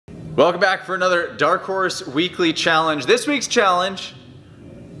Welcome back for another Dark Horse Weekly Challenge. This week's challenge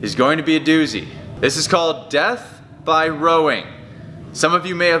is going to be a doozy. This is called Death by Rowing. Some of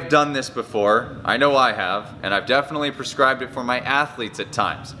you may have done this before. I know I have, and I've definitely prescribed it for my athletes at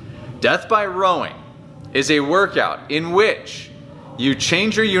times. Death by Rowing is a workout in which you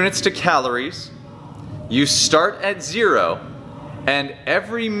change your units to calories, you start at 0, and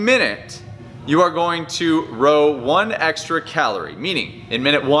every minute you are going to row 1 extra calorie. Meaning, in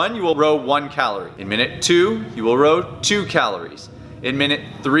minute 1, you will row 1 calorie. In minute 2, you will row 2 calories. In minute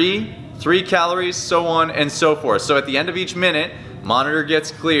 3, 3 calories, so on and so forth. So at the end of each minute, monitor gets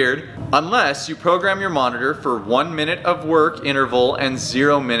cleared, unless you program your monitor for 1 minute of work interval and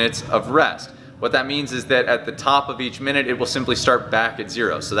 0 minutes of rest. What that means is that at the top of each minute, it will simply start back at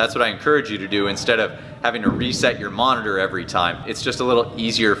 0. So that's what I encourage you to do instead of having to reset your monitor every time. It's just a little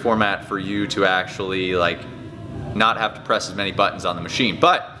easier format for you to actually not have to press as many buttons on the machine.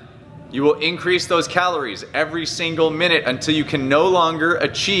 But you will increase those calories every single minute until you can no longer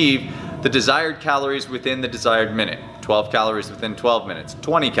achieve the desired calories within the desired minute. 12 calories within 12 minutes,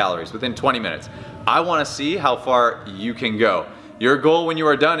 20 calories within 20 minutes. I want to see how far you can go. Your goal when you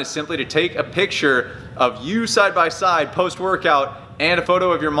are done is simply to take a picture of you side by side post-workout and a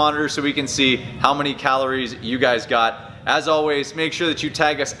photo of your monitor so we can see how many calories you guys got. As always, make sure that you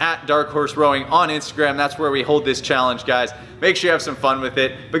tag us at Dark Horse Rowing on Instagram. That's where we hold this challenge, guys. Make sure you have some fun with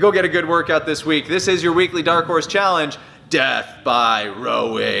it, but go get a good workout this week. This is your weekly Dark Horse Challenge, Death by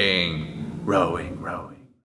Rowing. Rowing, rowing.